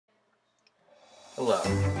Hello,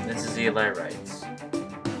 this is Eli Reitz.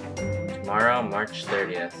 Tomorrow, March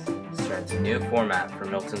 30th, starts a new format for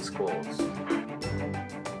Milton schools.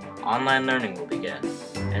 Online learning will begin,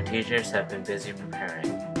 and teachers have been busy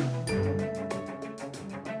preparing.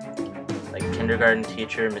 Like kindergarten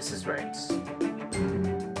teacher Mrs. Reitz.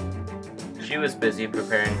 She was busy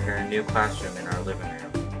preparing her new classroom in our living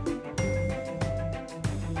room.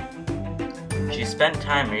 She spent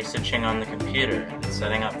time researching on the computer and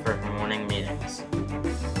setting up for her morning meetings.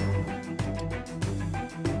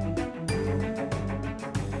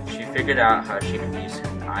 She figured out how she could use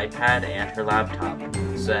an iPad and her laptop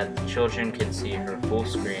so that the children can see her full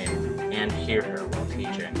screen and hear her while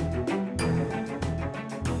teaching.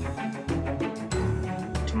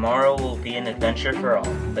 Tomorrow will be an adventure for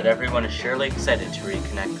all, but everyone is surely excited to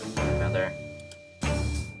reconnect with one another.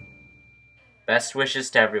 Best wishes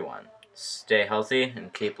to everyone. Stay healthy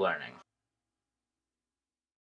and keep learning.